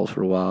did the bottles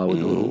for a while with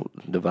the little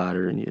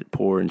divider, and you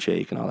pour and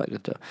shake and all that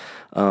good stuff.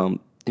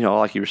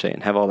 Like you were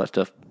saying, have all that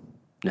stuff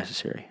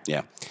necessary.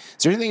 Yeah.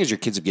 Is there anything as your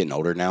kids are getting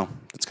older now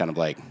that's kind of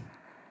like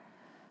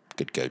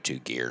good go-to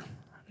gear?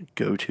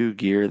 Go-to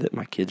gear that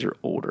my kids are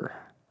older.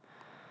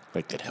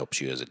 Like that helps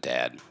you as a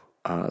dad.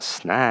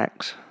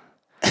 Snacks.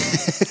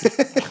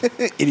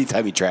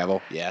 Anytime you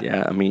travel, yeah.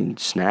 Yeah, I mean,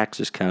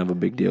 snacks is kind of a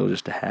big deal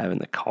just to have in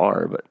the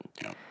car, but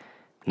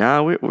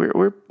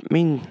we're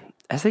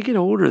as they get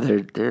older,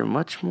 they're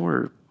much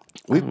more.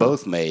 We've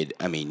both made.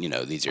 I mean,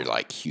 these are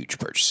like huge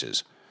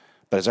purchases,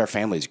 but as our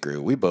families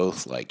grew, we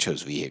both like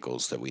chose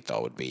vehicles that we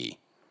thought would be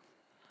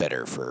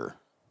better for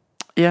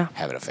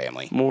having a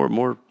family. More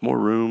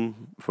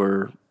room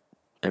for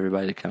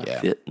everybody to kind of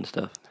fit and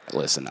stuff.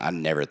 Listen, I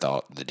never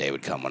thought the day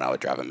would come when I would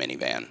drive a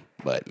minivan,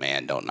 but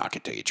man, don't knock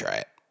it till you try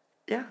it.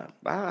 Yeah,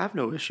 I have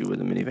no issue with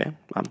a minivan.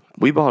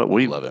 We bought it.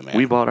 We love it, man.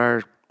 We bought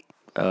our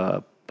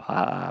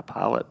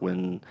Pilot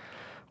when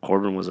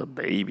Corbin was a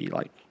baby.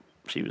 Like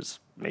she was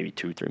maybe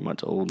 2-3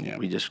 months old. And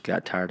we just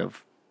got tired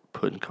of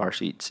putting car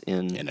seats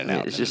in and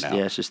out. It's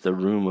just the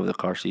room of the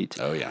car seats.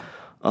 Oh yeah.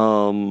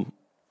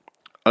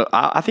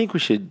 I think we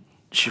should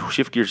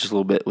shift gears just a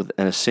little bit with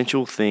an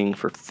essential thing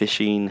for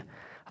fishing.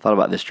 I thought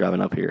about this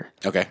driving up here.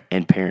 Okay.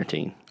 And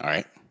parenting. All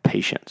right.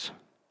 Patience.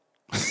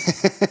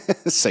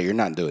 So you're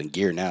not doing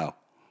gear now,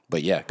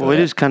 but yeah. It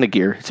is kind of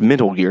gear. It's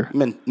mental gear.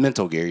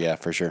 Mental gear, yeah,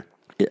 for sure.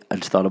 Yeah, I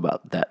just thought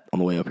about that on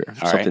the way up here.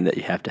 Something that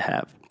you have to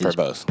have for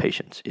both.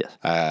 Patience. Yes.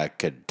 I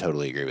could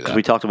totally agree with that.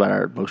 We talked about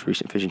our most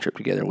recent fishing trip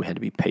together, and we had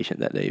to be patient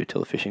that day until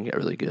the fishing got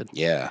really good.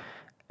 Yeah.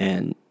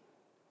 And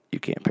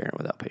you can't parent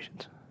without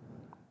patience.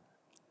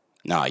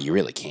 No, you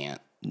really can't.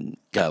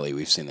 Golly,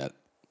 we've seen that.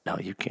 No,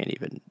 you can't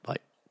even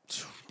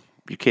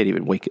you can't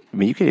even wake. I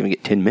mean, you can't even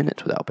get 10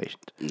 minutes without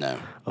patience. No.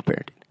 Of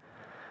parenting.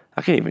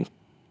 I can't even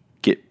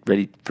get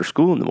ready for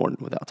school in the morning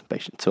without some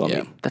patience. So, I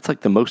mean, that's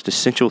like the most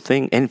essential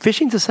thing. And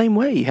fishing's the same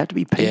way. You have to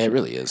be patient. Yeah, it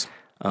really is.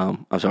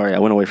 I'm sorry. I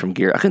went away from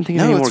gear. I couldn't think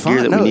of any more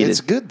gear that we needed. No,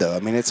 it's good, though. I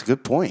mean, it's a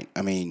good point.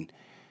 I mean,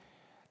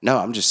 no,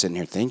 I'm just sitting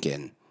here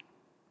thinking.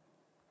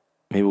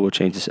 Maybe we'll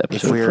change this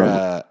episode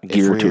from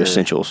gear to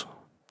essentials.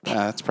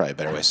 That's probably a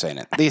better way of saying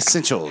it. The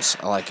essentials.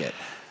 I like it.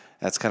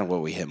 That's kind of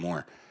what we hit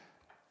more.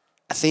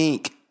 I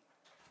think,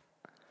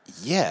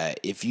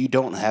 if you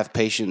don't have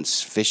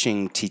patience,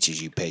 fishing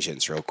teaches you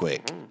patience real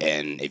quick.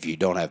 And if you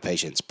don't have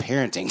patience,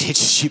 parenting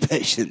teaches you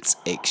patience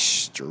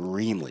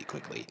extremely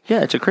quickly.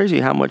 Yeah, it's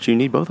crazy how much you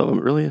need both of them.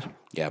 It really is.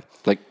 Yeah.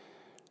 Like,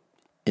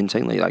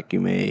 insanely. Like,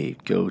 you may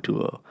go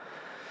to a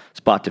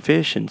spot to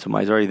fish and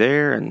somebody's already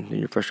there and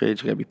you're frustrated.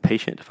 So you got to be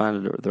patient to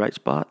find the right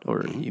spot.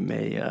 Or you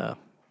may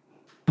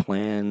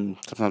plan.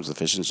 Sometimes the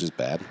fishing's just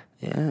bad.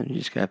 Yeah, you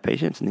just got to have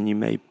patience. And then you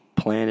may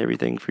plan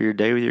everything for your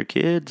day with your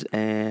kids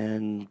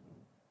and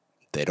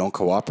they don't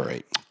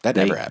cooperate. That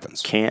never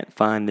happens. Can't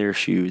find their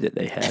shoe that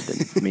they had.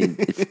 I mean,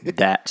 it's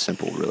that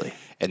simple, really.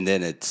 And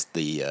then it's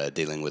the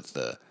dealing with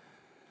the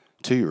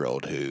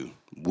 2-year-old who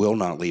will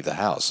not leave the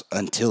house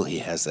until he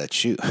has that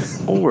shoe.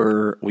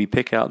 Or we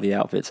pick out the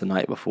outfits the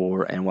night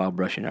before, and while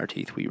brushing our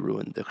teeth, we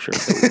ruin the shirt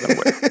that we're going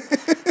to wear.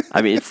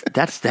 I mean,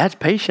 that's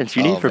patience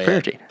you need for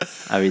parenting.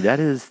 I mean, that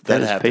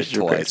happened patience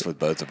twice with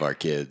both of our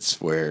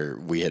kids, where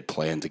we had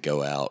planned to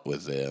go out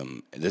with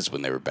them. And this is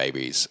when they were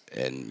babies,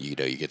 and you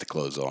get the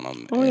clothes on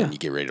them, you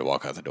get ready to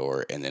walk out the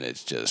door, and then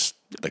it's just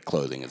the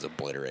clothing is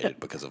obliterated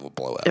because of a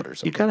blowout or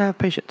something. You gotta have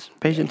patience.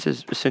 Patience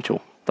is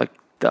essential. Like,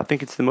 I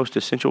think it's the most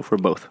essential for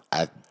both.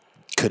 I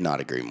could not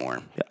agree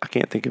more. Yeah, I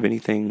can't think of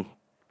anything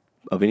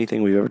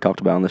we've ever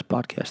talked about on this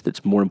podcast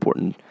that's more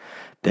important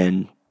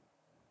than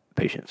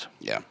patience.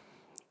 Yeah.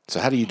 So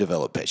how do you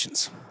develop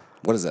patience?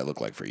 What does that look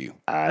like for you?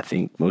 I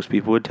think most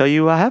people would tell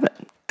you I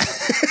haven't.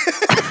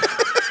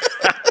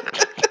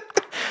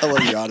 I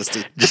love your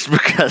honesty. Just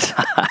because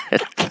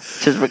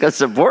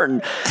it's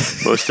important.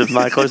 Most of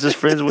my closest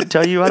friends would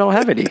tell you I don't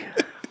have any.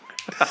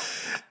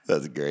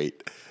 That's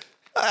great.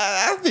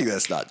 I think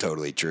that's not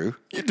totally true.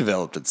 You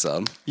developed it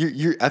some.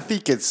 I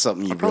think it's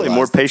something you probably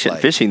more patient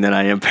fishing than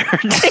I am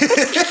parenting.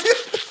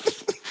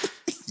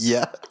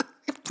 Yeah,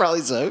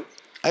 probably so.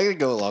 I could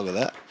go along with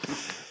that.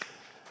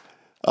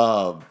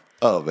 Oh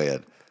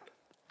man,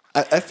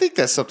 I think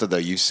that's something though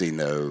you've seen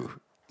though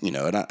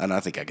and I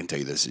think I can tell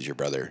you this as your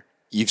brother.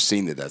 You've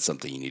seen that that's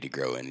something you need to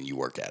grow in, and you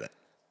work at it.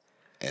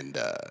 And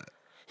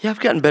yeah, I've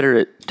gotten better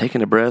at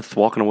taking a breath,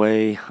 walking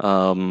away,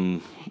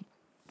 and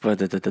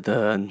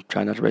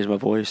trying not to raise my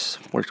voice.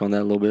 Worked on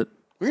that a little bit.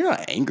 Well, you're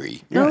not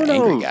angry. You're not an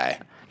angry guy.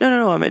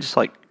 No. I mean, just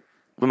like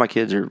when my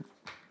kids are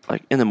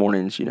like in the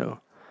mornings,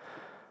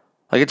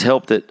 like it's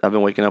helped that I've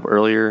been waking up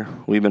earlier.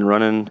 We've been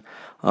running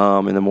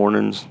in the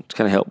mornings. It's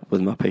kind of helped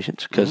with my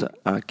patience because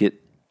I get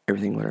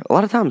everything better. A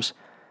lot of times,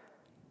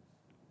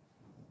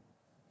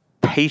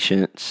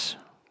 patience,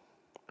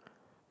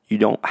 you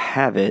don't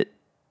have it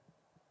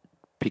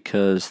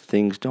because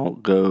things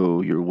don't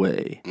go your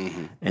way.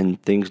 Mm-hmm.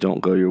 And things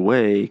don't go your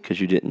way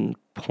because you didn't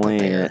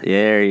plan it. Yeah,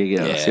 there you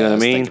go. Yeah, see what I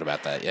mean? Thinking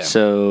about that, yeah.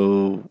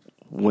 So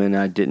when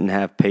I didn't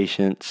have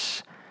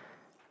patience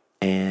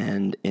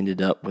and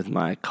ended up with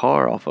my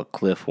car off a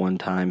cliff one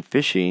time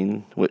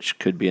fishing, which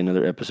could be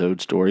another episode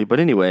story. But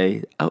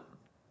anyway,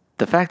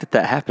 the fact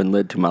that happened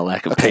led to my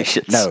lack of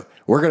patience. No,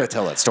 we're going to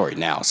tell that story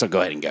now, so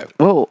go ahead and go.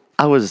 Well,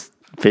 I was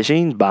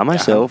fishing by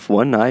myself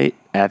one night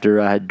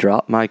after I had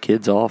dropped my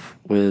kids off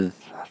with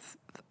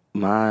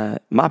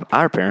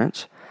our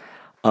parents,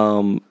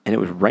 and it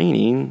was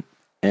raining,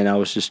 and I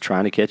was just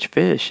trying to catch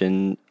fish,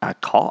 and I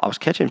was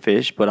catching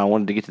fish, but I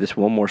wanted to get to this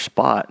one more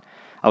spot.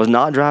 I was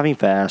not driving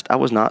fast. I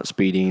was not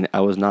speeding.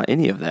 I was not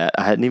any of that.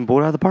 I hadn't even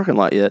pulled out of the parking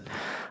lot yet,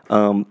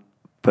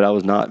 but I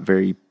was not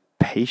very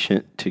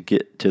patient to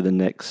get to the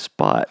next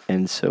spot,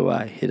 and so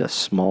I hit a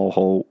small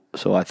hole,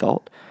 so I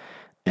thought,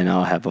 and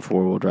I'll have a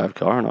 4-wheel drive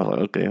car, and I was like,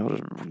 okay, I'll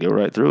just go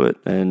right through it,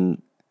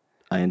 and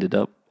I ended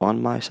up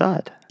on my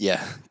side.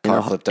 Yeah,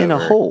 car flipped over. In a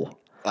hole.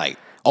 Like,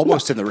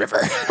 almost in the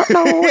river.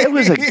 No, it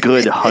was a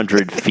good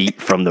 100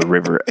 feet from the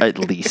river, at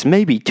least.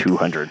 Maybe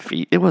 200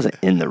 feet. It wasn't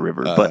in the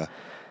river, but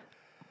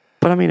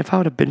I mean, if I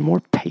would have been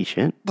more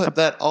patient. But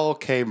that all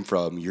came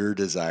from your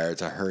desire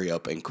to hurry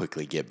up and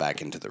quickly get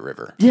back into the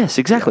river. Yes,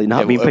 exactly.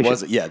 Not being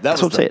patient.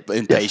 That was the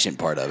impatient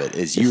part of it,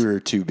 is you were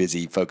too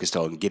busy focused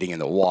on getting in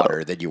the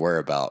water than you were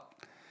about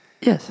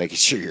making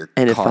sure your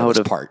car was parked. And if I would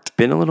have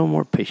been a little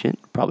more patient,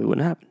 probably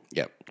wouldn't happen.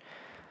 Yep.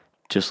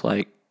 Just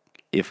like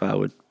if I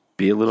would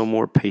be a little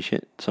more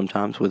patient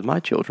sometimes with my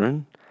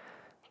children,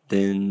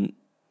 then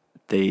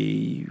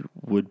they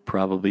would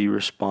probably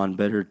respond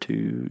better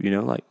to,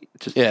 like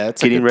just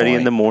getting ready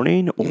in the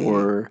morning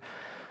or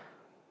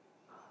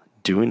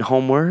doing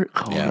homework.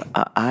 Yeah.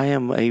 I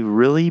am a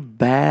really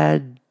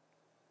bad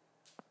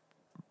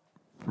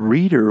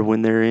reader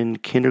when they're in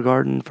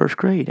kindergarten, first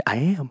grade. I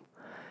am.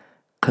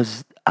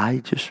 Because I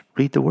just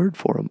read the word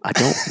for them. I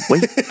don't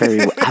wait very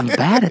well. I'm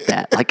bad at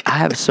that. Like, I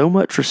have so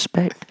much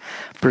respect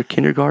for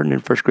kindergarten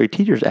and first grade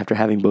teachers after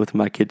having both of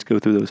my kids go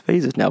through those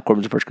phases. Now,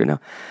 Corbin's in first grade now.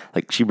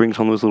 Like, she brings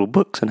home those little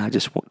books, and I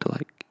just want to,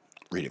 like...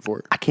 read it for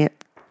her. I can't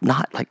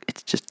not, like,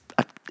 it's just...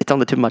 it's on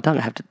the tip of my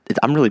tongue.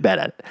 I'm really bad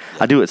at it.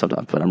 I do it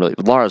sometimes,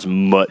 but Laura's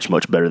much,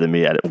 much better than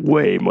me at it.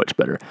 Way much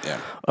better.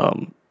 Yeah.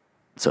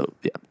 So,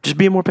 yeah. Just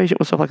being more patient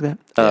with stuff like that.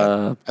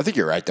 Yeah. I think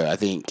you're right, though. I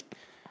think...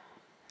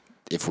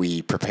 if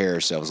we prepare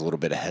ourselves a little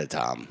bit ahead of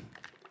time,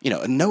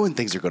 knowing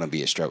things are going to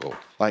be a struggle,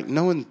 like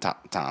knowing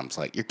times,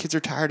 like your kids are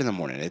tired in the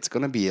morning, it's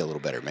going to be a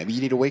little better. Maybe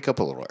you need to wake up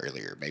a little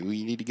earlier. Maybe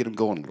you need to get them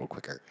going a little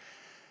quicker.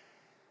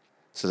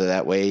 So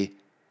that way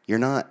you're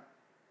not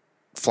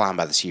flying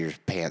by the seat of your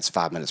pants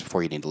 5 minutes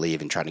before you need to leave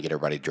and trying to get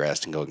everybody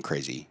dressed and going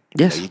crazy.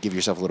 Yes. You give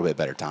yourself a little bit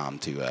better time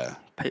to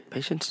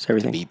patience is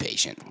everything. To be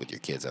patient with your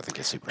kids. I think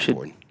is super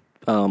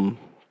important.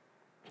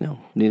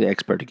 Need an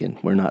expert again.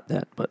 We're not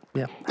that, but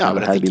yeah. No,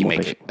 but I think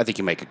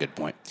you make a good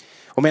point.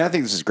 Well, man, I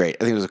think this is great.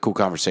 I think it was a cool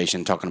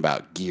conversation talking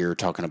about gear,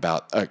 talking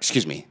about, the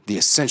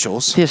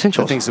essentials. The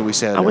essentials. The things that we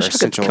said I wish I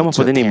could come up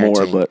with any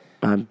more, but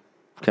I'm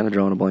kind of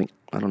drawing a blank.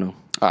 I don't know.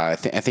 I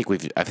think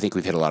we've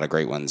hit a lot of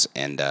great ones,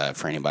 and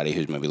for anybody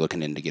who's maybe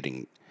looking into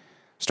getting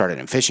started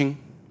in fishing,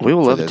 we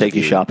will love to take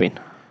you shopping.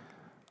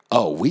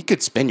 Oh, we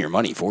could spend your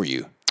money for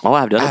you. Oh,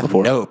 I've done it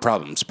before. No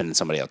problem spending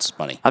somebody else's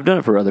money. I've done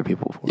it for other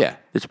people before. Yeah.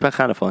 It's been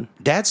kind of fun.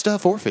 Dad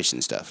stuff or fishing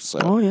stuff. So.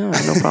 Oh, yeah.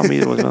 No problem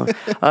either way.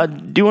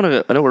 Do you want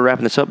to, I know we're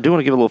wrapping this up. Do you want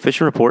to give a little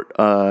fishing report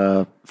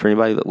for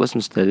anybody that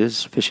listens that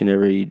is fishing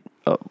every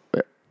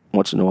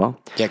once in a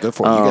while? Yeah, go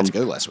for it. You got to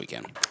go last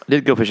weekend. I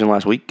did go fishing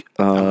last week.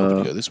 I'm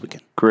going to go this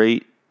weekend.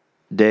 Great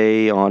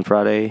day on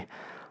Friday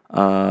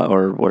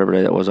or whatever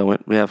day that was. I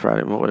went,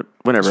 Friday,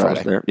 whenever I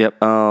was there.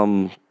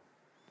 Yep.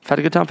 Had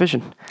a good time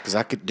fishing. Because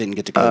I didn't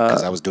get to go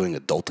because I was doing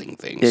adulting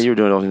things. Yeah, you were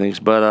doing adulting things.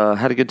 But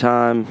had a good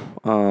time.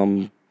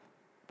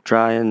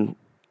 Dry and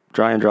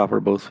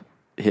dropper both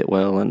hit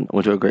well and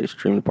went to a great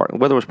stream in the park. The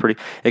weather was pretty.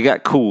 It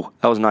got cool.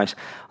 That was nice.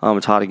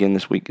 It's hot again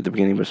this week at the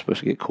beginning, but it's supposed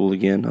to get cool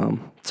again.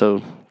 So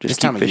just this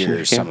time of year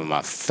is some of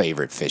my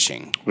favorite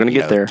fishing. We're going to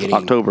get there.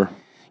 October.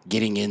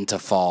 Getting into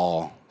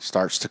fall.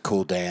 Starts to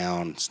cool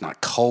down. It's not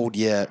cold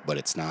yet, but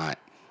it's not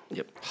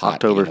hot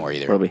October anymore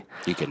either. Probably.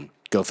 You can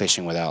go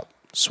fishing without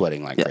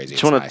sweating like crazy.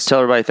 Just want to tell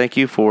everybody thank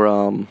you for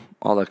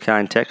all the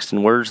kind texts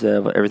and words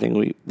of everything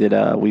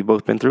we've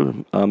both been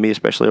through, me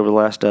especially over the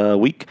last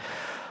week.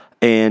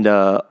 And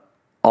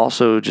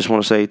also just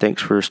want to say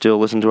thanks for still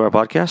listening to our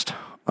podcast.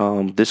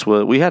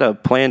 We had a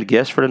planned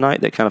guest for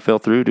tonight that kind of fell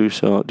through due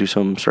to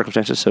some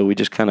circumstances, so we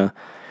just kind of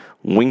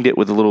winged it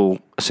with a little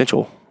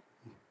essential.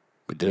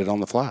 We did it on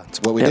the fly.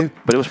 It's what we do.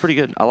 But it was pretty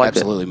good. I liked it.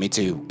 Absolutely, me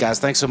too. Guys,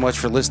 thanks so much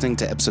for listening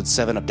to episode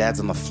 7 of Dads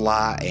on the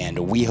Fly, and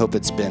we hope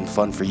it's been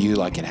fun for you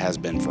like it has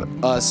been for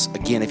us.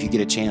 Again, if you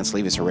get a chance,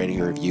 leave us a rating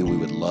or review. We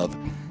would love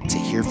to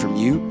hear from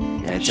you.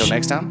 And until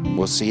next time,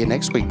 we'll see you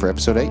next week for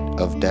episode 8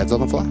 of Dads on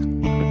the Fly.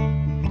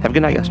 Have a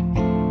good night, guys.